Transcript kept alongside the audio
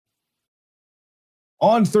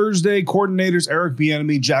On Thursday, coordinators Eric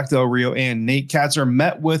Bieniemy, Jack Del Rio, and Nate Katzer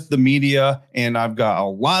met with the media, and I've got a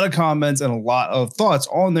lot of comments and a lot of thoughts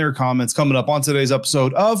on their comments coming up on today's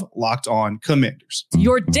episode of Locked On Commanders.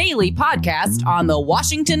 Your daily podcast on the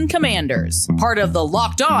Washington Commanders, part of the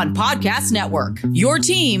Locked On Podcast Network, your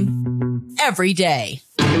team every day.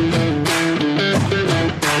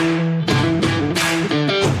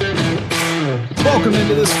 Welcome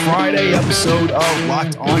into this Friday episode of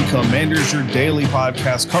Locked On Commanders, your daily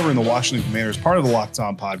podcast covering the Washington Commanders, part of the Locked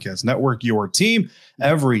On Podcast Network, your team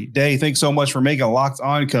every day. Thanks so much for making Locked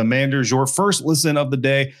On Commanders your first listen of the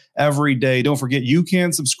day every day. Don't forget, you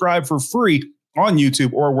can subscribe for free on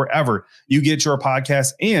YouTube or wherever you get your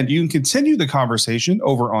podcast, and you can continue the conversation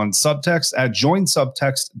over on Subtext at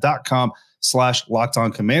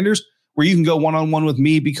joinsubtext.com/LockedOnCommanders, where you can go one-on-one with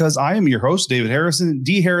me because I am your host, David Harrison,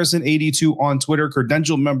 DHarrison82 on Twitter,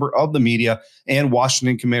 credentialed member of the media and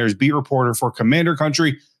Washington Commanders beat reporter for Commander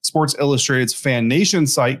Country, Sports Illustrated's Fan Nation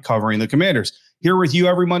site covering the Commanders. Here with you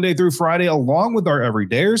every Monday through Friday, along with our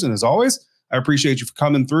everydayers. And as always, I appreciate you for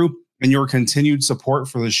coming through and your continued support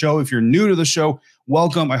for the show. If you're new to the show,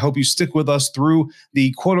 welcome. I hope you stick with us through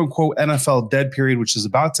the quote-unquote NFL dead period, which is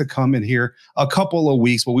about to come in here a couple of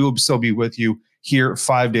weeks, but we will still be with you here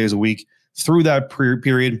 5 days a week through that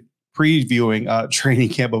period, previewing training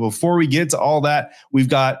camp. But before we get to all that, we've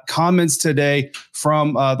got comments today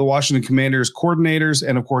from the Washington Commanders coordinators.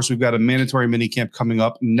 And of course, we've got a mandatory mini camp coming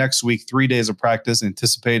up next week, 3 days of practice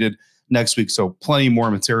anticipated next week. So plenty more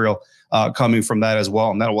material coming from that as well.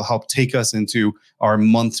 And that will help take us into our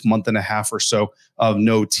month and a half or so of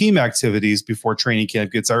no team activities before training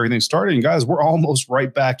camp gets everything started. And guys, we're almost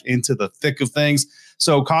right back into the thick of things.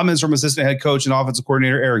 So comments from assistant head coach and offensive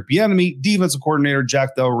coordinator Eric Bieniemy, defensive coordinator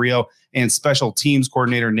Jack Del Rio, and special teams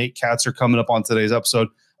coordinator Nate Katzer coming up on today's episode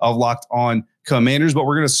of Locked On Commanders. But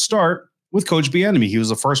we're going to start with Coach Bieniemy. He was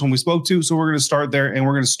the first one we spoke to, so we're going to start there, and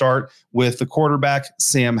we're going to start with the quarterback,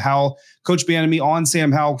 Sam Howell. Coach Bieniemy on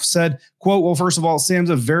Sam Howell said, quote, "Well, first of all, Sam's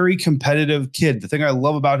a very competitive kid. The thing I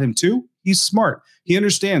love about him too, he's smart. He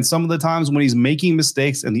understands some of the times when he's making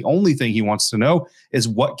mistakes, and the only thing he wants to know is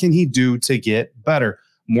what can he do to get better.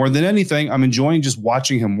 More than anything, I'm enjoying just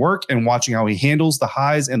watching him work and watching how he handles the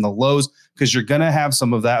highs and the lows, because you're going to have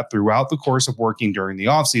some of that throughout the course of working during the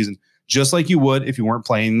offseason, just like you would if you weren't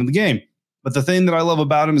playing in the game. But the thing that I love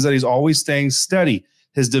about him is that he's always staying steady.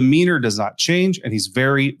 His demeanor does not change, and he's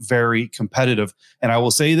very, very competitive. And I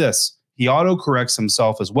will say this, he auto-corrects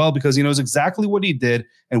himself as well because he knows exactly what he did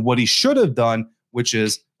and what he should have done, which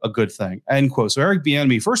is a good thing." End quote. So Eric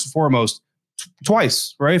Bieniemy, first and foremost,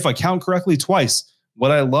 twice, right? If I count correctly, twice, what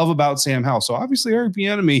I love about Sam Howell. So obviously Eric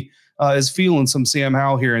Bieniemy is feeling some Sam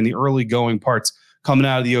Howell here in the early going parts coming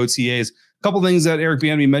out of the OTAs. A couple things that Eric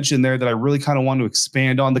Bieniemy mentioned there that I really kind of want to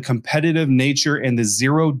expand on: the competitive nature and the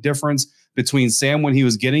zero difference between Sam when he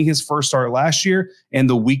was getting his first start last year and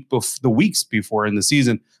the weeks before in the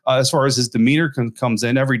season. As far as his demeanor comes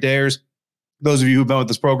in, everydayers, those of you who've been with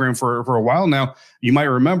this program for a while now, you might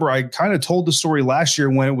remember I kind of told the story last year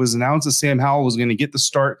when it was announced that Sam Howell was going to get the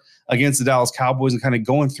start against the Dallas Cowboys, and kind of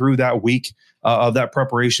going through that week of that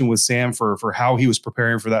preparation with Sam for how he was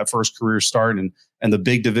preparing for that first career start and the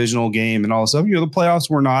big divisional game and all this stuff. You know, the playoffs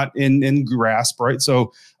were not in grasp, right?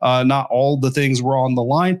 So not all the things were on the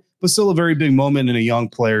line, but still a very big moment in a young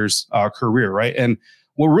player's career, right? And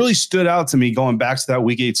what really stood out to me going back to that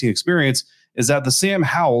Week 18 experience is that the Sam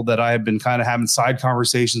Howell that I have been kind of having side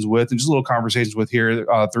conversations with and just little conversations with here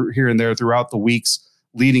and there throughout the weeks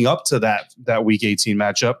leading up to that Week 18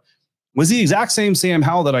 matchup was the exact same Sam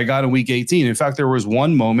Howell that I got in Week 18. In fact, there was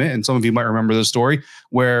one moment, and some of you might remember this story,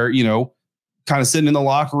 where, you know, kind of sitting in the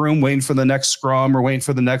locker room waiting for the next scrum or waiting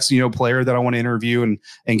for the next, player that I want to interview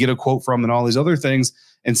and get a quote from and all these other things.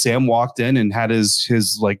 And Sam walked in and had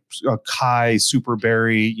his like a Kai super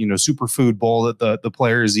berry, superfood bowl that the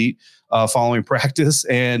players eat following practice.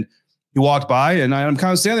 And he walked by, and I'm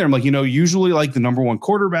kind of standing there. I'm like, usually like the number one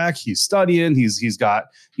quarterback, he's studying, he's got,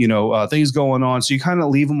 things going on. So you kind of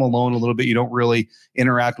leave him alone a little bit. You don't really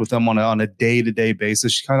interact with them on a day-to-day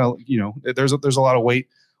basis. You kind of, there's a lot of weight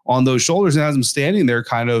on those shoulders. And as I'm standing there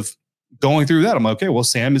kind of going through that, I'm like, okay, well,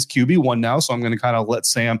 Sam is QB1 now. So I'm going to kind of let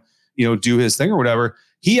Sam, do his thing or whatever.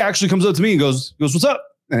 He actually comes up to me and goes, "What's up?"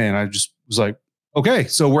 And I just was like, okay,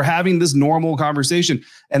 so we're having this normal conversation.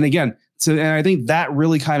 And again, and I think that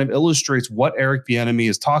really kind of illustrates what Eric Bieniemy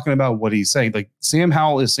is talking about, what he's saying. Like, Sam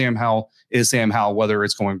Howell is Sam Howell is Sam Howell, whether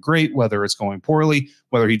it's going great, whether it's going poorly,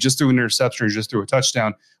 whether he just threw an interception or just threw a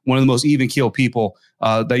touchdown. One of the most even-keel people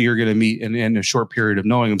that you're going to meet in a short period of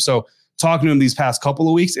knowing him. So talking to him these past couple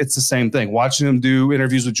of weeks, it's the same thing. Watching him do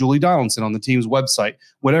interviews with Julie Donaldson on the team's website,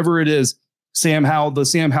 whatever it is, Sam Howell, the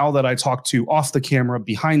Sam Howell that I talked to off the camera,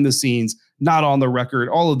 behind the scenes, not on the record,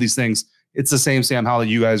 all of these things, it's the same Sam Howell that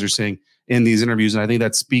you guys are seeing in these interviews. And I think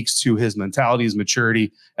that speaks to his mentality, his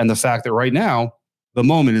maturity, and the fact that right now, the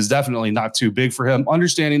moment is definitely not too big for him.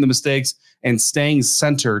 Understanding the mistakes and staying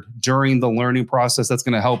centered during the learning process, that's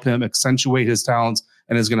going to help him accentuate his talents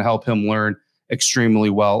and is going to help him learn extremely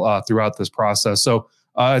well throughout this process. So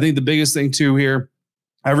I think the biggest thing too here,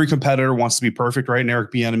 every competitor wants to be perfect, right? And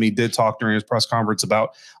Eric Bieniemy did talk during his press conference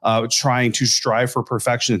about trying to strive for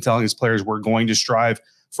perfection and telling his players we're going to strive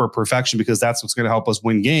for perfection because that's what's going to help us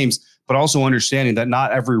win games, but also understanding that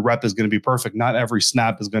not every rep is going to be perfect. Not every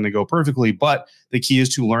snap is going to go perfectly, but the key is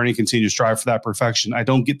to learn and continue to strive for that perfection. I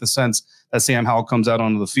don't get the sense that Sam Howell comes out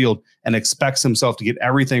onto the field and expects himself to get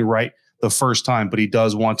everything right the first time, but he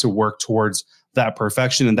does want to work towards that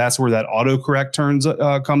perfection. And that's where that autocorrect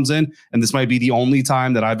comes in. And this might be the only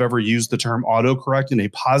time that I've ever used the term autocorrect in a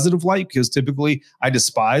positive light, because typically I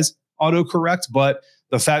despise autocorrect, but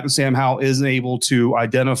the fact that Sam Howell isn't able to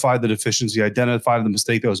identify the deficiency, identify the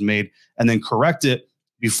mistake that was made, and then correct it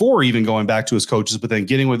before even going back to his coaches, but then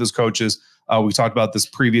getting with his coaches. We talked about this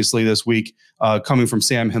previously this week, coming from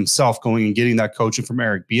Sam himself, going and getting that coaching from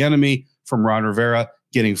Eric Bieniemy, from Ron Rivera,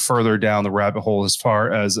 getting further down the rabbit hole as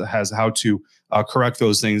far as how to correct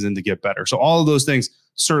those things and to get better. So all of those things,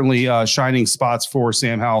 certainly shining spots for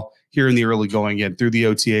Sam Howell here in the early going in through the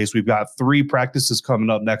OTAs. We've got 3 practices coming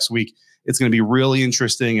up next week. It's going to be really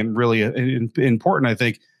interesting and really important, I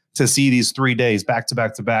think, to see these 3 days back to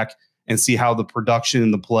back to back and see how the production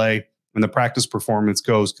and the play and the practice performance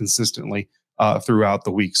goes consistently throughout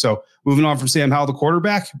the week. So moving on from Sam Howell, the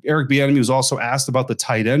quarterback, Eric Bieniemy was also asked about the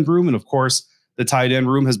tight end room. And of course, the tight end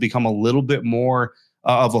room has become a little bit more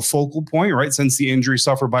of a focal point, right, since the injury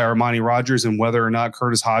suffered by Armani Rogers and whether or not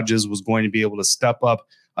Curtis Hodges was going to be able to step up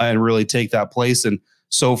and really take that place. And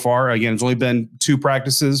so far, again, it's only been 2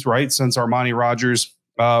 practices, right, since Armani Rogers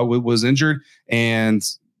was injured, and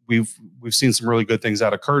we've seen some really good things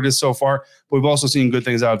out of Curtis so far. But we've also seen good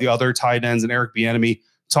things out of the other tight ends. And Eric Bieniemy,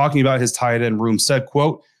 talking about his tight end room, said,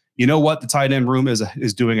 "Quote, you know what? The tight end room is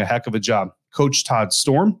doing a heck of a job. Coach Todd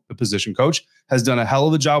Storm, the position coach, has done a hell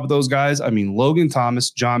of a job with those guys. I mean, Logan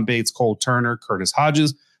Thomas, John Bates, Cole Turner, Curtis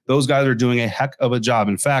Hodges, those guys are doing a heck of a job.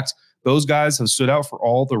 In fact, those guys have stood out for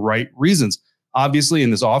all the right reasons." Obviously,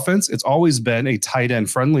 in this offense, it's always been a tight end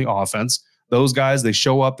friendly offense. Those guys, they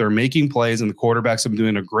show up, they're making plays, and the quarterbacks have been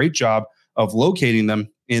doing a great job of locating them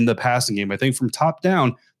in the passing game. I think from top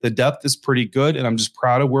down, the depth is pretty good, and I'm just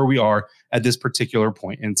proud of where we are at this particular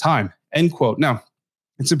point in time. End quote. Now,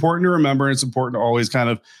 it's important to remember, and it's important to always kind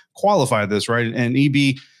of qualify this, right? And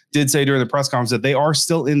EB did say during the press conference that they are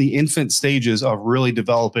still in the infant stages of really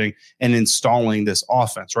developing and installing this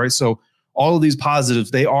offense, right? So all of these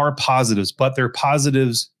positives, they are positives, but they're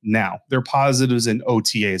positives now. They're positives in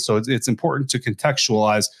OTA. So it's important to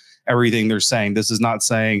contextualize everything they're saying. This is not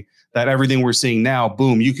saying that everything we're seeing now,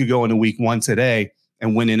 boom, you could go into week 1 today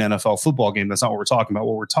and win an NFL football game. That's not what we're talking about.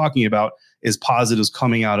 What we're talking about is positives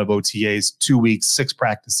coming out of OTAs, 2 weeks, 6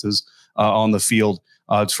 practices on the field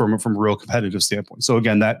from a real competitive standpoint. So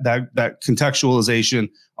again, that contextualization,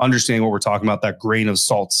 understanding what we're talking about, that grain of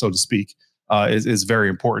salt, so to speak, is very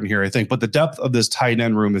important here, I think. But the depth of this tight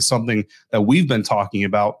end room is something that we've been talking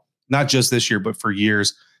about, not just this year, but for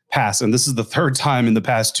years past. And this is the 3rd time in the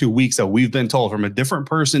past 2 weeks that we've been told from a different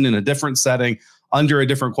person in a different setting under a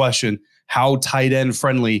different question how tight end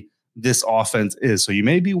friendly this offense is. So you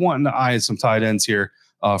may be wanting to eye some tight ends here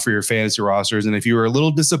for your fantasy rosters. And if you were a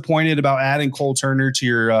little disappointed about adding Cole Turner to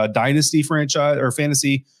your dynasty franchise or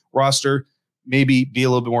fantasy roster, maybe be a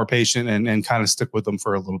little bit more patient and kind of stick with them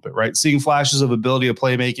for a little bit, right? Seeing flashes of ability of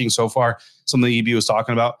playmaking so far, something EB was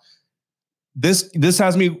talking about. This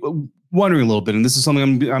has me wondering a little bit, and this is something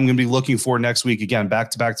I'm going to be looking for next week. Again,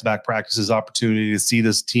 back-to-back practices, opportunity to see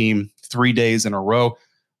this team 3 days in a row.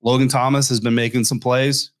 Logan Thomas has been making some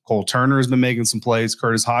plays. Cole Turner has been making some plays.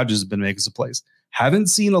 Curtis Hodges has been making some plays. Haven't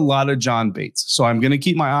seen a lot of John Bates, so I'm going to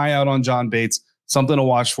keep my eye out on John Bates. Something to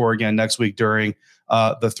watch for again next week during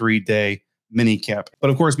the 3-day mini camp. But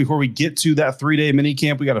of course, before we get to that 3-day mini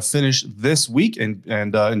camp, we got to finish this week and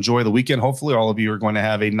enjoy the weekend. Hopefully all of you are going to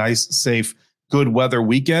have a nice, safe, good weather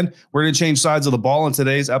weekend. We're going to change sides of the ball in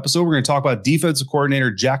today's episode. We're going to talk about defensive coordinator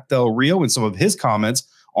Jack Del Rio and some of his comments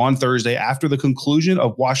on Thursday after the conclusion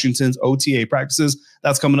of Washington's OTA practices.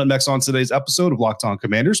 That's coming up next on today's episode of Locked On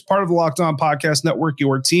Commanders, part of the Locked On Podcast Network,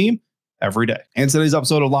 your team every day. And today's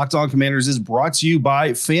episode of Locked On Commanders is brought to you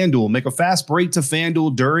by FanDuel. Make a fast break to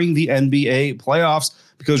FanDuel during the NBA playoffs,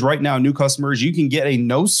 because right now, new customers, you can get a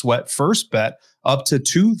no sweat first bet up to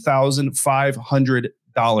 $2,500.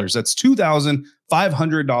 That's $2,500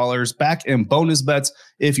 $500 back in bonus bets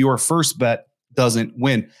if your first bet doesn't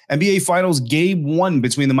win. NBA Finals Game 1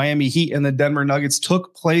 between the Miami Heat and the Denver Nuggets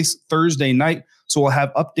took place Thursday night. So we'll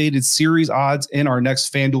have updated series odds in our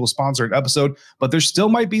next FanDuel sponsored episode. But there still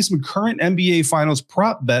might be some current NBA Finals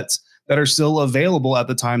prop bets that are still available at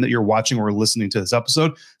the time that you're watching or listening to this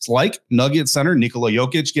episode. It's like Nugget center Nikola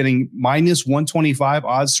Jokic getting minus 125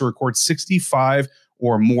 odds to record 65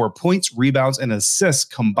 or more points, rebounds, and assists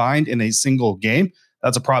combined in a single game.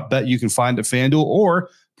 That's a prop bet you can find at FanDuel. Or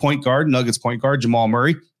Nuggets point guard Jamal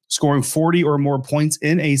Murray scoring 40 or more points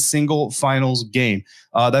in a single finals game.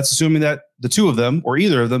 That's assuming that the two of them or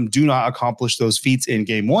either of them do not accomplish those feats in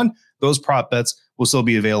game 1. Those prop bets will still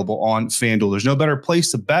be available on FanDuel. There's no better place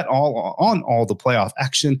to bet on all the playoff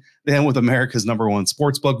action than with America's #1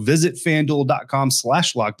 sportsbook. Visit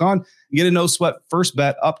FanDuel.com/lockedon and get a no sweat first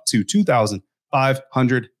bet up to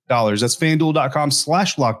 $2,500. That's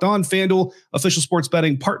FanDuel.com/lockedon. FanDuel, official sports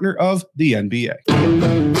betting partner of the NBA.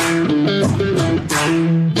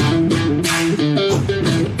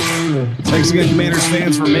 Thanks again, Commanders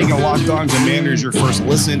fans, for making Locked On Commanders your first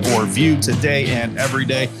listen or view today and every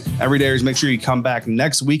day. Every day, make sure you come back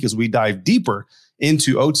next week as we dive deeper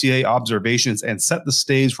into OTA observations and set the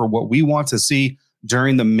stage for what we want to see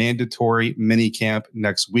during the mandatory minicamp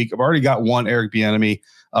next week. I've already got one Eric Bieniemy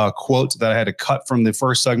quote that I had to cut from the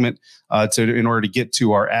first segment in order to get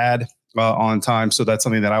to our ad on time. So that's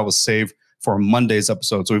something that I will save for Monday's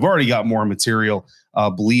episode. So we've already got more material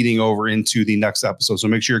bleeding over into the next episode. So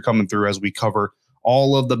make sure you're coming through as we cover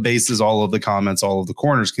all of the bases, all of the comments, all of the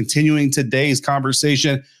corners. Continuing today's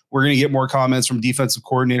conversation, we're going to get more comments from defensive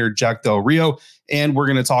coordinator Jack Del Rio, and we're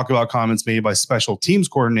going to talk about comments made by special teams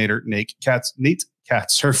coordinator Nate Katz.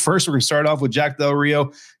 So first, we're going to start off with Jack Del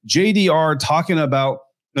Rio. JDR talking about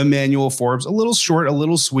Emmanuel Forbes, a little short, a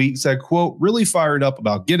little sweet, said, quote, really fired up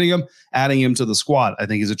about getting him, adding him to the squad. I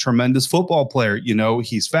think he's a tremendous football player. You know,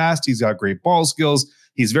 he's fast. He's got great ball skills.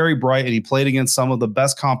 He's very bright, and he played against some of the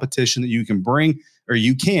best competition that you can bring or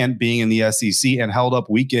you can being in the SEC and held up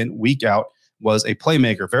week in, week out, was a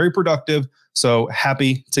playmaker, very productive. So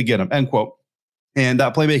happy to get him, end quote. And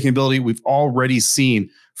that playmaking ability we've already seen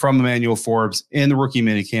from Emmanuel Forbes in the rookie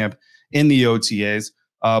minicamp, in the OTAs.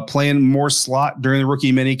 Playing more slot during the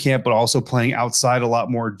rookie minicamp, but also playing outside a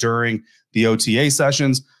lot more during the OTA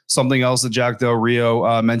sessions. Something else that Jack Del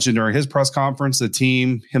Rio mentioned during his press conference, the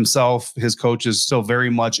team himself, his coaches, still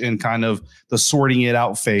very much in kind of the sorting it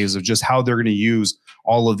out phase of just how they're going to use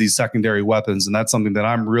all of these secondary weapons. And that's something that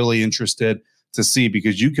I'm really interested to see,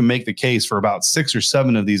 because you can make the case for about 6 or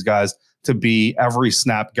 7 of these guys to be every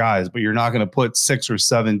snap guys, but you're not going to put 6 or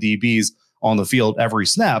 7 DBs on the field every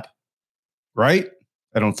snap, right?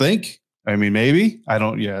 I don't think. I mean, maybe. I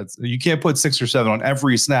don't. Yeah, you can't put 6 or 7 on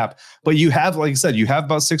every snap. But you have, like I said, you have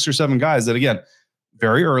about 6 or 7 guys that, again,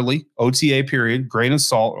 very early, OTA period, grain of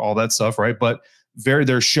salt, all that stuff, right? But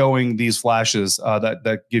they're showing these flashes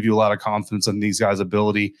that give you a lot of confidence in these guys'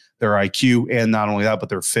 ability, their IQ, and not only that, but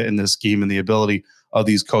their fit in this scheme and the ability of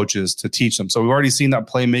these coaches to teach them. So we've already seen that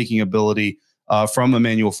playmaking ability from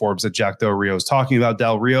Emmanuel Forbes that Jack Del Rio is talking about.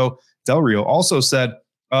 Del Rio also said,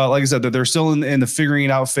 like I said, that they're still in the figuring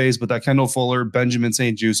it out phase, but that Kendall Fuller, Benjamin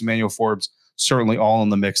St. Juste, Emmanuel Forbes, certainly all in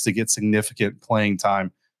the mix to get significant playing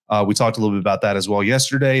time. We talked a little bit about that as well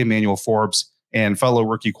yesterday. Emmanuel Forbes and fellow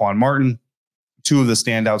rookie Quan Martin, 2 of the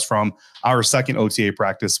standouts from our second OTA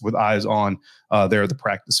practice with eyes on there at the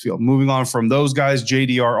practice field. Moving on from those guys,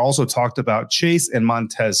 JDR also talked about Chase and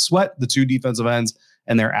Montez Sweat, the 2 defensive ends,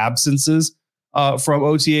 and their absences from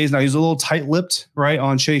OTAs. Now, he's a little tight-lipped, right,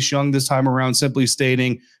 on Chase Young this time around, simply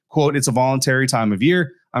stating, quote, it's a voluntary time of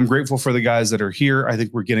year. I'm grateful for the guys that are here. I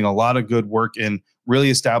think we're getting a lot of good work in really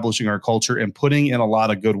establishing our culture and putting in a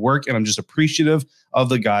lot of good work, and I'm just appreciative of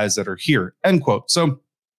the guys that are here, end quote. So,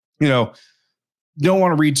 you know, don't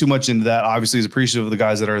want to read too much into that. Obviously, he's appreciative of the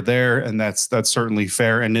guys that are there, and that's certainly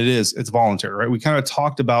fair, and it's voluntary, right? We kind of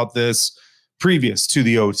talked about this previous to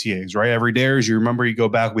the OTAs, right? Every day, as you remember, you go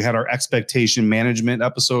back, we had our expectation management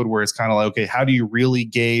episode where it's kind of like, okay, how do you really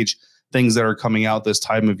gauge things that are coming out this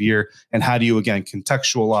time of year? And how do you, again,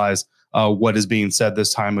 contextualize what is being said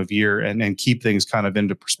this time of year and keep things kind of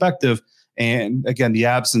into perspective? And again, the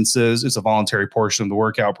absences, it's a voluntary portion of the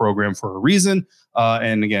workout program for a reason.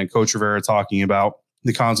 And again, Coach Rivera talking about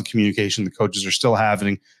the constant communication the coaches are still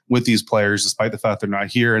having with these players, despite the fact they're not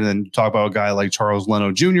here. And then you talk about a guy like Charles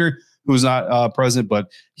Leno Jr., who's not present,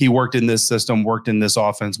 but he worked in this system, worked in this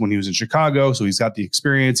offense when he was in Chicago. So he's got the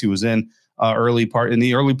experience. He was in the early part of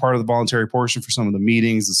the voluntary portion for some of the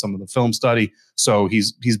meetings and some of the film study. So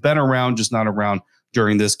he's been around, just not around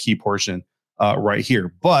during this key portion right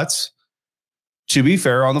here. But To be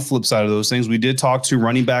fair, on the flip side of those things, we did talk to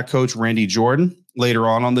running back coach Randy Jordan later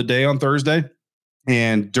on the day on Thursday.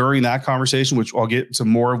 And during that conversation, which I'll get to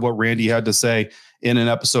more of what Randy had to say in an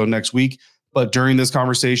episode next week, but during this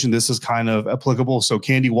conversation, this is kind of applicable. So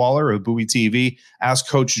Candy Waller of Bowie TV asked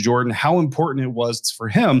Coach Jordan how important it was for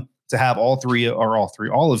him to have all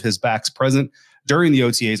of his backs present during the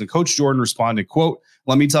OTAs. And Coach Jordan responded, quote,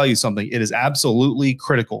 "Let me tell you something. It is absolutely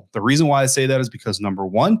critical. The reason why I say that is because, number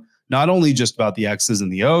one, not only just about the X's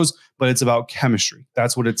and the O's, but it's about chemistry.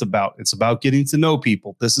 That's what it's about. It's about getting to know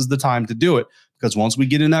people. This is the time to do it, because once we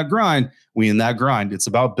get in that grind, It's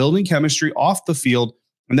about building chemistry off the field.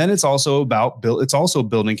 And then it's also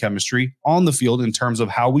building chemistry on the field in terms of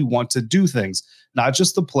how we want to do things, not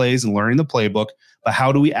just the plays and learning the playbook, but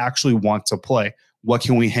how do we actually want to play? What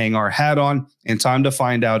can we hang our hat on? And time to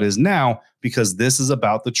find out is now, because this is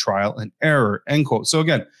about the trial and error," end quote. So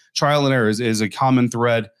again, trial and error is a common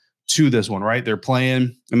thread to this one, right? They're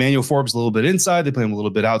playing Emmanuel Forbes a little bit inside. They play him a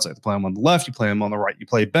little bit outside. They play him on the left. You play him on the right. You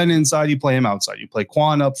play Ben inside. You play him outside. You play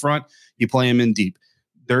Quan up front. You play him in deep.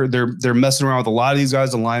 They're messing around with a lot of these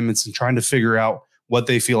guys' alignments and trying to figure out what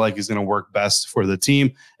they feel like is going to work best for the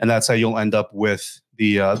team. And that's how you'll end up with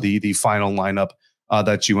the final lineup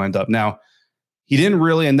that you end up. Now, he didn't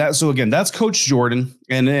really, that's Coach Jordan.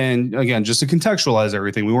 And then again, just to contextualize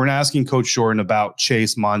everything, we weren't asking Coach Jordan about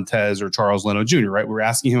Chase, Montez, or Charles Leno Jr., right? We were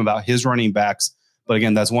asking him about his running backs. But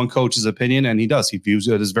again, that's one coach's opinion, and he views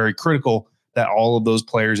it as very critical that all of those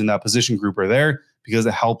players in that position group are there, because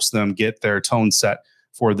it helps them get their tone set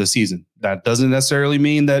for the season. That doesn't necessarily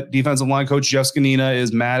mean that defensive line coach Jeff Scanina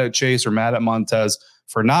is mad at Chase or mad at Montez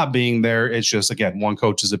for not being there. It's just, again, one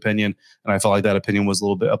coach's opinion. And I felt like that opinion was a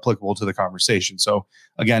little bit applicable to the conversation. So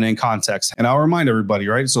again, in context, and I'll remind everybody,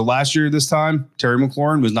 right? So last year, this time, Terry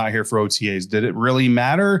McLaurin was not here for OTAs. Did it really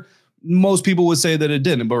matter? Most people would say that it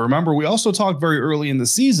didn't. But remember, we also talked very early in the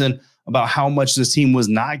season about how much this team was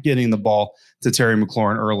not getting the ball to Terry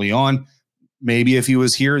McLaurin early on. Maybe if he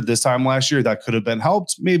was here this time last year, that could have been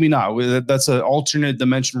helped. Maybe not. That's an alternate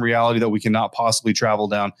dimension reality that we cannot possibly travel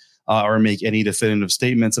down or make any definitive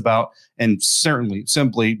statements about. And certainly,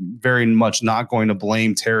 simply, very much not going to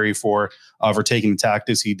blame Terry for taking the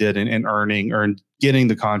tactics he did and earning or getting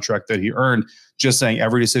the contract that he earned. Just saying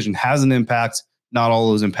every decision has an impact. Not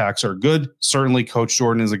all those impacts are good. Certainly, Coach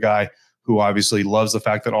Jordan is a guy who obviously loves the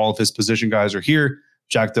fact that all of his position guys are here.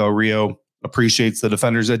 Jack Del Rio appreciates the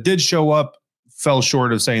defenders that did show up. Fell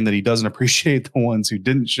short of saying that he doesn't appreciate the ones who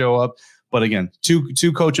didn't show up. But again,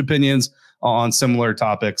 two coach opinions on similar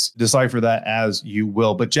topics. Decipher that as you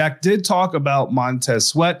will. But Jack did talk about Montez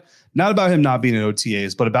Sweat, not about him not being in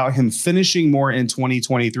OTAs, but about him finishing more in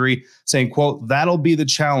 2023, saying, quote, "That'll be the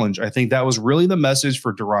challenge." I think that was really the message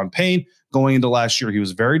for Daron Payne going into last year. He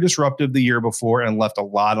was very disruptive the year before and left a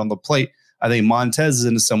lot on the plate. I think Montez is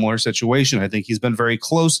in a similar situation. I think he's been very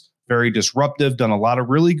close, very disruptive, done a lot of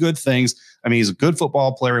really good things. I mean, he's a good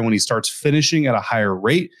football player. And when he starts finishing at a higher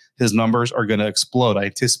rate, his numbers are going to explode. I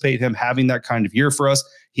anticipate him having that kind of year for us.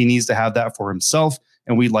 He needs to have that for himself,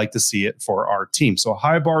 and we'd like to see it for our team. So a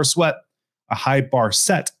high bar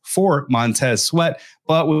set for Montez Sweat.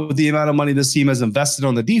 But with the amount of money this team has invested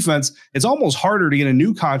on the defense, it's almost harder to get a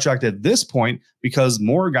new contract at this point because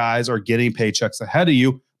more guys are getting paychecks ahead of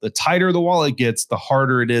you. The tighter the wallet gets, the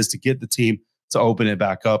harder it is to get the team to open it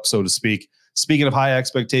back up, so to speak. Speaking of high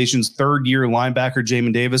expectations, third-year linebacker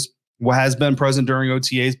Jamin Davis has been present during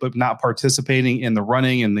OTAs, but not participating in the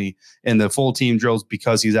running and the full team drills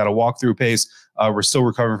because he's at a walkthrough pace. We're still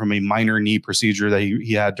recovering from a minor knee procedure that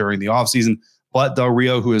he had during the offseason. But Del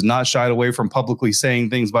Rio, who has not shied away from publicly saying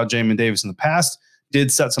things about Jamin Davis in the past,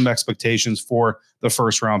 did set some expectations for the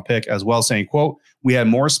first-round pick as well, saying, quote, "We had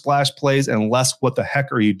more splash plays and less what the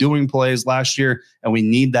heck are you doing plays last year, and we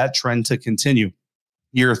need that trend to continue.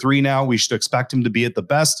 Year 3 now, we should expect him to be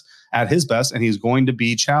at his best, and he's going to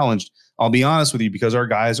be challenged." I'll be honest with you, because our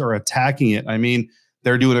guys are attacking it. I mean,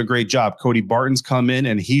 they're doing a great job. Cody Barton's come in,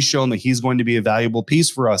 and he's shown that he's going to be a valuable piece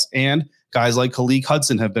for us. And guys like Khaleke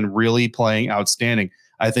Hudson have been really playing outstanding.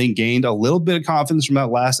 I think gained a little bit of confidence from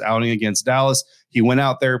that last outing against Dallas. He went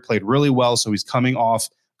out there, played really well, so he's coming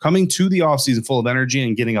to the offseason full of energy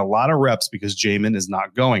and getting a lot of reps because Jamin is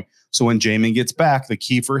not going. So when Jamin gets back, the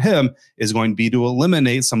key for him is going to be to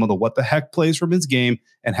eliminate some of the what the heck plays from his game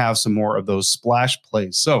and have some more of those splash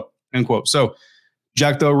plays. So, end quote. So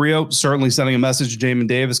Jack Del Rio certainly sending a message to Jamin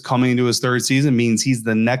Davis coming into his third season means he's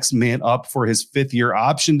the next man up for his 5th-year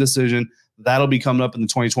option decision. That'll be coming up in the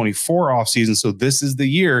 2024 offseason. So this is the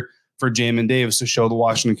year for Jamin Davis to show the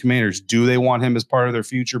Washington Commanders. Do they want him as part of their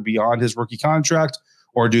future beyond his rookie contract,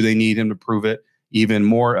 or do they need him to prove it even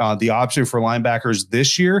more? The option for linebackers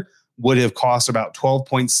this year would have cost about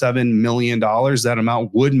 $12.7 million. That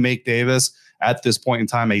amount would make Davis at this point in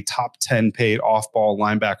time a top 10 paid off-ball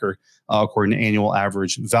linebacker according to annual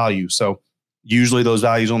average value. So usually those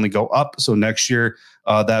values only go up. So next year,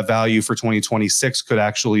 that value for 2026 could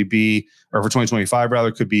actually be, or for 2025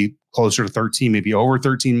 rather, could be closer to 13, maybe over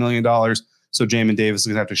 $13 million. So Jamin Davis is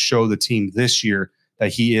going to have to show the team this year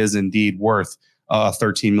that he is indeed worth a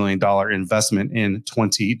 $13 million investment in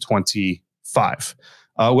 2025.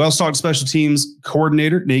 We also talked special teams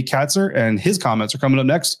coordinator Nate Katzer, and his comments are coming up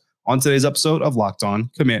next on today's episode of Locked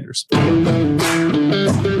On Commanders.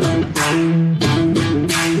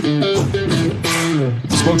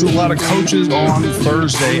 Spoke to a lot of coaches on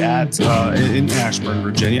Thursday in Ashburn,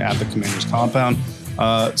 Virginia, at the Commanders compound.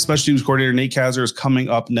 Special teams coordinator Nate Katzer is coming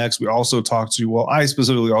up next. We also talked to, I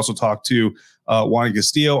specifically also talked to Juan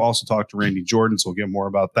Castillo, also talked to Randy Jordan, so we'll get more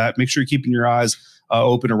about that. Make sure you're keeping your eyes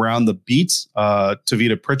open around the beat.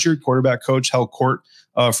 Tavita Pritchard, quarterback coach, held court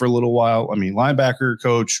for a little while. I mean, linebacker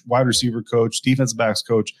coach, wide receiver coach, defensive backs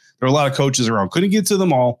coach. There are a lot of coaches around. Couldn't get to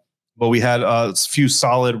them all, but we had a few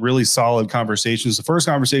really solid conversations. The first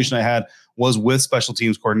conversation I had was with special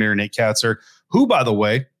teams coordinator Nate Katzer, who, by the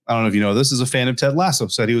way, I don't know if you know this, is a fan of Ted Lasso.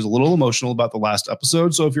 Said he was a little emotional about the last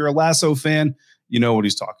episode. So if you're a Lasso fan, you know what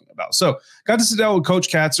he's talking about. So got to sit down with Coach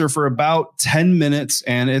Katzer for about 10 minutes,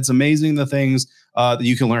 and it's amazing the things that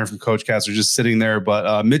you can learn from Coach Katzer just sitting there.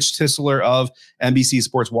 But Mitch Tissler of NBC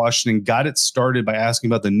Sports Washington got it started by asking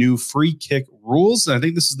about the new free kick rules. And I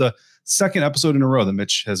think this is the second episode in a row that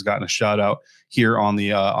Mitch has gotten a shout out here on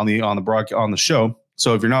the show.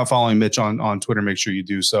 So if you're not following Mitch on Twitter, make sure you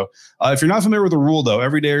do so. If you're not familiar with the rule, though,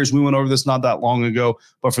 everydayers, we went over this not that long ago.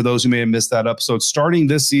 But for those who may have missed that episode, starting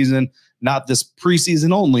this season, not this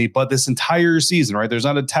preseason only, but this entire season, right? There's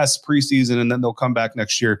not a test preseason and then they'll come back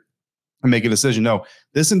next year and make a decision. No,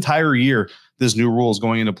 this entire year, this new rule is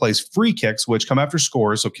going into place. Free kicks, which come after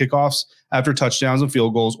scores, so kickoffs after touchdowns and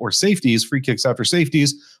field goals, or safeties, free kicks after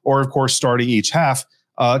safeties, or of course, starting each half,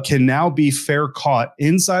 can now be fair caught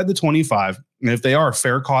inside the 25. And if they are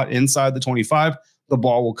fair caught inside the 25, the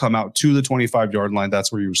ball will come out to the 25-yard line.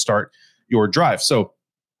 That's where you start your drive. So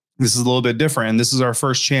this is a little bit different, and this is our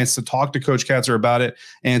first chance to talk to Coach Katzer about it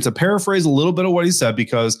and to paraphrase a little bit of what he said,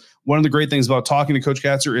 because one of the great things about talking to Coach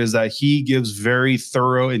Katzer is that he gives very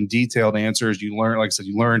thorough and detailed answers. You learn, like I said,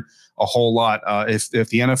 you learn a whole lot. If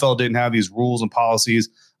the NFL didn't have these rules and policies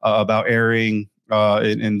about airing,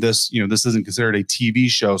 in this, this isn't considered a TV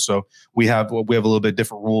show, so we have a little bit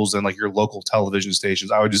different rules than like your local television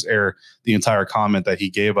stations. I would just air the entire comment that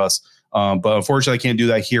he gave us. But unfortunately, I can't do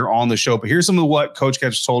that here on the show. But here's some of what Coach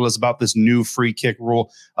Katzer told us about this new free kick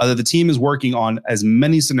rule that the team is working on as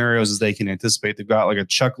many scenarios as they can anticipate. They've got like a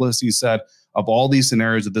checklist, he said, of all these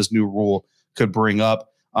scenarios that this new rule could bring up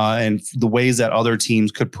and the ways that other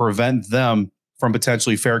teams could prevent them from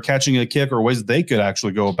potentially fair catching a kick, or ways that they could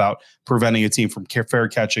actually go about preventing a team from fair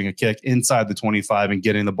catching a kick inside the 25 and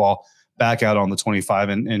getting the ball back out on the 25.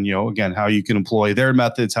 And again, how you can employ their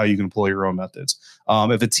methods, how you can employ your own methods.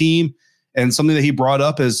 If a team, and something that he brought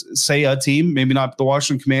up is, say a team, maybe not the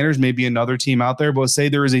Washington Commanders, maybe another team out there, but say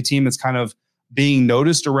there is a team that's kind of being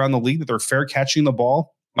noticed around the league that they're fair catching the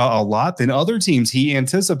ball a lot, then other teams he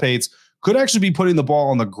anticipates could actually be putting the ball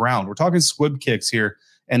on the ground. We're talking squib kicks here.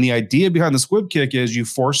 And the idea behind the squib kick is you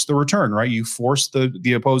force the return, right? You force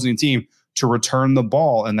the opposing team to return the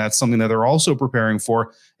ball. And that's something that they're also preparing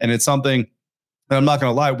for. And it's something that, I'm not going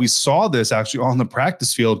to lie, we saw this actually on the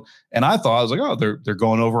practice field. And I thought, I was like, oh, they're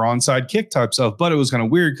going over onside kick type stuff. But it was kind of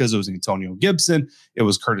weird because it was Antonio Gibson. It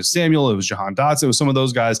was Curtis Samuel. It was Jahan Dotson. It was some of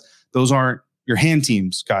those guys. Those aren't your hand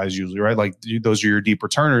teams guys usually, right? Like those are your deep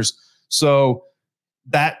returners. So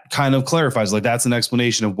that kind of clarifies, like that's an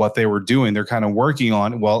explanation of what they were doing. They're kind of working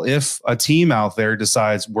on, well, if a team out there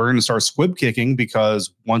decides we're going to start squib kicking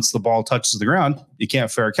because once the ball touches the ground, you can't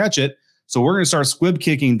fair catch it. So we're going to start squib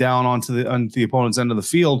kicking down onto the opponent's end of the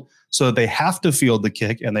field so that they have to field the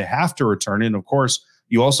kick and they have to return it. And of course,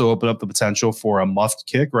 you also open up the potential for a muffed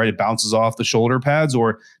kick, right? It bounces off the shoulder pads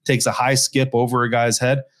or takes a high skip over a guy's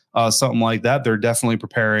head, something like that. They're definitely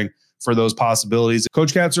preparing for those possibilities.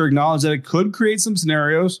 Coach Katzer acknowledged that it could create some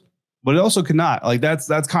scenarios, but it also could not. Like that's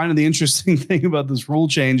kind of the interesting thing about this rule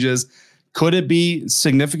change is, could it be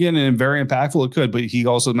significant and very impactful? It could, but he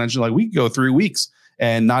also mentioned like we could go 3 weeks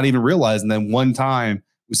and not even realize, and then one time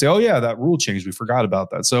we say, oh yeah, that rule changed. We forgot about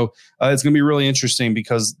that. So it's going to be really interesting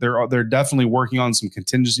because they're definitely working on some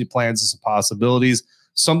contingency plans and some possibilities,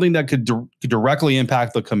 something that could directly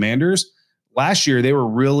impact the Commanders. Last year, they were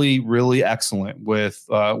really, really excellent with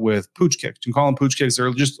pooch kicks. You can call them pooch kicks.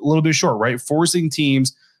 They're just a little bit short, right? Forcing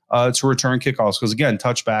teams to return kickoffs because, again,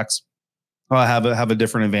 touchbacks have a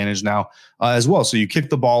different advantage now as well. So you kick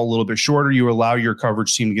the ball a little bit shorter. You allow your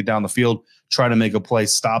coverage team to get down the field, try to make a play,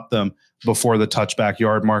 stop them before the touchback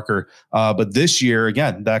yard marker. But this year,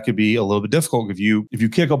 again, that could be a little bit difficult. If you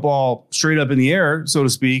kick a ball straight up in the air, so to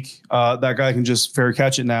speak, that guy can just fair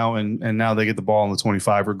catch it now, and now they get the ball on the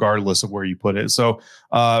 25, regardless of where you put it. So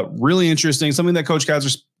really interesting. Something that Coach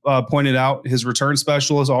Kazner pointed out, his return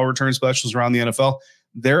specialists, all return specialists around the NFL,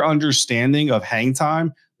 their understanding of hang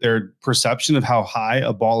time, their perception of how high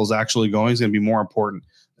a ball is actually going is going to be more important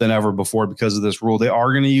than ever before because of this rule. They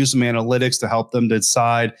are going to use some analytics to help them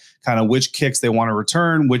decide kind of which kicks they want to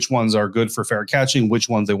return, which ones are good for fair catching, which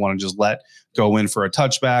ones they want to just let go in for a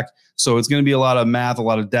touchback. So it's going to be a lot of math, a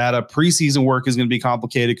lot of data. Preseason work is going to be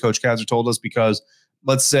complicated, Coach Kazner told us, because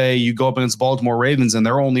let's say you go up against Baltimore Ravens and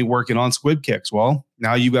they're only working on squib kicks. Well,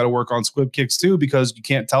 now you got to work on squib kicks too, because you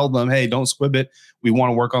can't tell them, hey, don't squib it. We want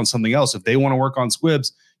to work on something else. If they want to work on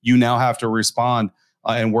squibs, you now have to respond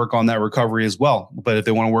and work on that recovery as well. But if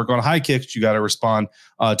they want to work on high kicks, you got to respond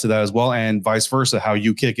to that as well, and vice versa. How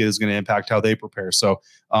you kick it is going to impact how they prepare. So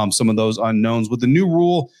some of those unknowns with the new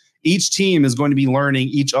rule, each team is going to be learning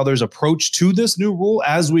each other's approach to this new rule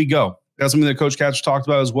as we go. That's something that Coach Kazner talked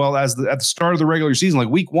about as well as at the start of the regular season, like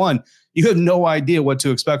week 1, you have no idea what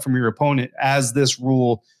to expect from your opponent as this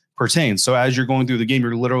rule pertains. So as you're going through the game,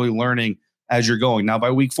 you're literally learning as you're going. Now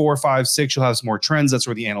by week 4, 5, 6, you'll have some more trends. That's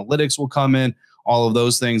where the analytics will come in, all of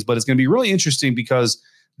those things. But it's going to be really interesting because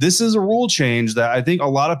this is a rule change that I think a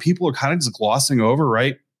lot of people are kind of just glossing over,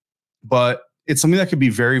 right? But it's something that could be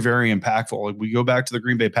very, very impactful. Like we go back to the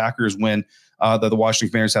Green Bay Packers win that the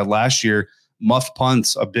Washington Commanders had last year. Muffed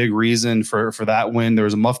punts, a big reason for that win. There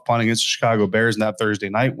was a muffed punt against the Chicago Bears in that Thursday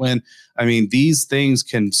night win. I mean, these things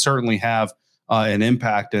can certainly have an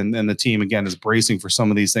impact, and the team, again, is bracing for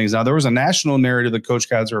some of these things. Now, there was a national narrative that Coach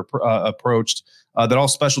Kazner approached that all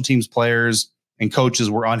special teams players and coaches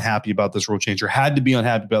were unhappy about this rule change or had to be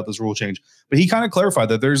unhappy about this rule change. But he kind of clarified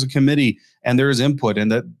that there's a committee and there is input,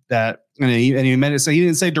 and he meant to say, he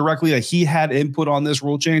didn't say directly that he had input on this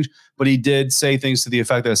rule change, but he did say things to the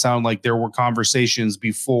effect that it sounded like there were conversations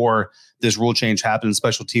before this rule change happened.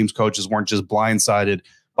 Special teams coaches weren't just blindsided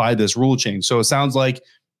by this rule change. So it sounds like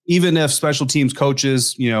even if special teams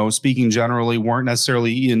coaches, speaking generally, weren't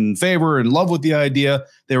necessarily in favor and love with the idea,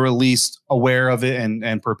 they were at least aware of it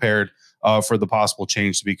and prepared for the possible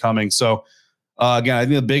change to be coming. So again, I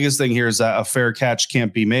think the biggest thing here is that a fair catch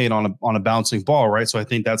can't be made on a bouncing ball, right? So I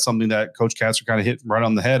think that's something that Coach Kazner kind of hit right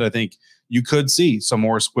on the head. I think you could see some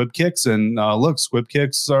more squib kicks, and look, squib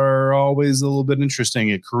kicks are always a little bit interesting.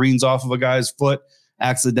 It careens off of a guy's foot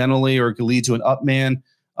accidentally, or it could lead to an up man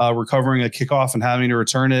recovering a kickoff and having to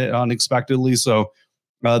return it unexpectedly. So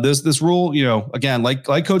this rule, again, like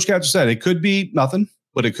Coach Kazner said, it could be nothing,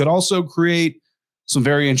 but it could also create some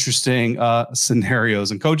very interesting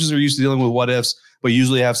scenarios. And coaches are used to dealing with what ifs, but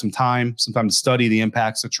usually have some time to study the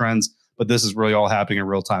impacts of trends. But this is really all happening in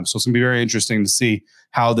real time. So it's going to be very interesting to see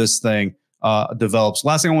how this thing develops.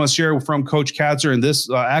 Last thing I want to share from Coach Kazner, and this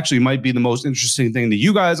actually might be the most interesting thing to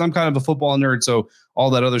you guys. I'm kind of a football nerd, so all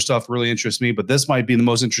that other stuff really interests me, but this might be the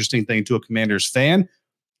most interesting thing to a Commanders fan.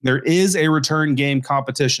 There is a return game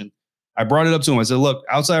competition. I brought it up to him. I said, look,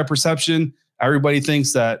 outside of perception, everybody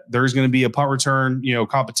thinks that there's going to be a punt return,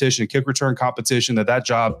 competition, kick return competition, that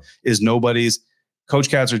job is nobody's. Coach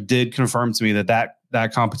Kazner did confirm to me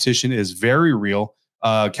that competition is very real.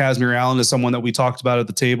 Kazmir Allen is someone that we talked about at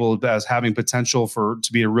the table as having potential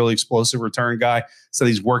to be a really explosive return guy. So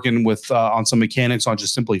he's working with on some mechanics on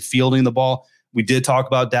just simply fielding the ball. We did talk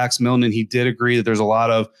about Dax Milne, and he did agree that there's a lot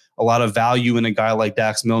of value in a guy like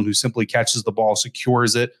Dax Milne who simply catches the ball,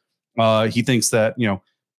 secures it. He thinks that,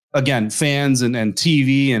 again, fans and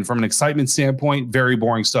TV and from an excitement standpoint, very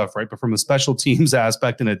boring stuff, right? But from a special teams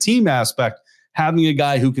aspect and a team aspect, having a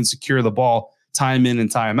guy who can secure the ball time in and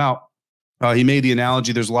time out. He made the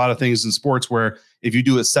analogy, there's a lot of things in sports where if you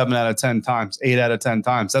do it 7 out of 10 times, 8 out of 10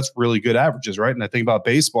 times, that's really good averages, right? And I think about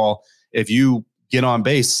baseball, if you get on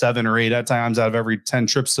base 7 or 8 times out of every 10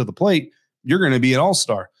 trips to the plate, you're going to be an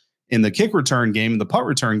all-star. In the kick return game, the punt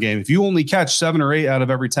return game, if you only catch 7 or 8 out of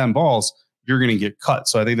every 10 balls, you're going to get cut.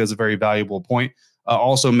 So I think that's a very valuable point.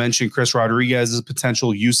 Also mentioned Chris Rodriguez's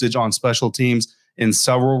potential usage on special teams in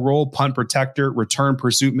several roles: punt protector, return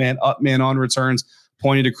pursuit man, up man on returns.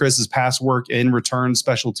 Pointed to Chris's past work in return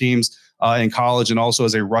special teams in college, and also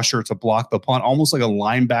as a rusher to block the punt, almost like a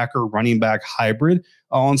linebacker running back hybrid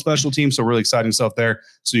on special teams. So really exciting stuff there.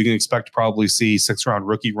 So you can expect to probably see 6th-round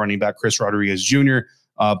rookie running back Chris Rodriguez Jr.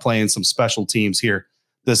 Playing some special teams here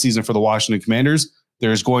this season for the Washington Commanders.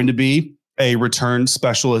 There's going to be a return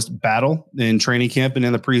specialist battle in training camp and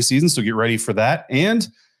in the preseason, so get ready for that. And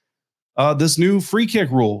this new free kick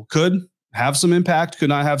rule could have some impact, could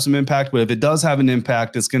not have some impact. But if it does have an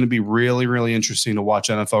impact, it's going to be really, really interesting to watch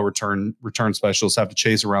NFL return specialists have to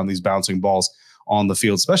chase around these bouncing balls on the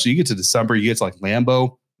field. Especially you get to December, you get to like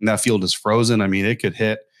Lambeau, and that field is frozen. I mean, it could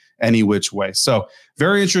hit any which way. So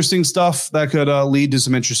very interesting stuff that could lead to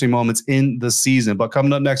some interesting moments in the season. But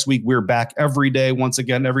coming up next week, we're back every day. Once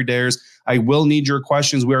again, every dayers. I will need your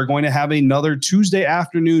questions. We are going to have another Tuesday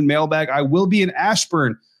afternoon mailbag. I will be in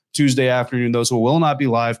Ashburn Tuesday afternoon, though, so it will not be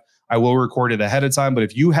live. I will record it ahead of time. But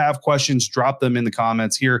if you have questions, drop them in the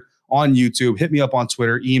comments here on YouTube. Hit me up on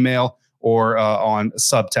Twitter, email, or on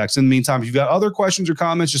subtext. In the meantime, if you've got other questions or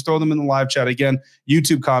comments, just throw them in the live chat. Again,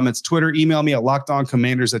 YouTube comments, Twitter, email me at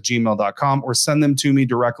lockedoncommanders@gmail.com or send them to me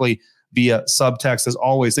directly via subtext. As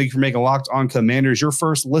always, thank you for making Locked On Commanders your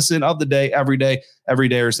first listen of the day, every day, every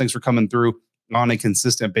dayers. Thanks for coming through on a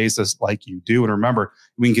consistent basis like you do. And remember,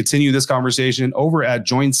 we can continue this conversation over at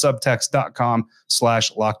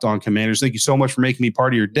joinsubtext.com/lockedoncommanders. Thank you so much for making me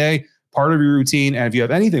part of your day, part of your routine. And if you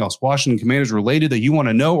have anything else Washington Commanders related that you want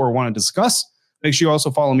to know or want to discuss, make sure you also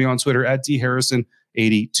follow me on Twitter at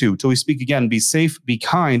DHarrison82. Till we speak again, be safe, be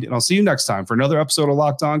kind, and I'll see you next time for another episode of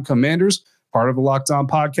Locked On Commanders, part of the Locked On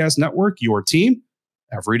Podcast Network, your team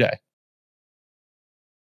every day.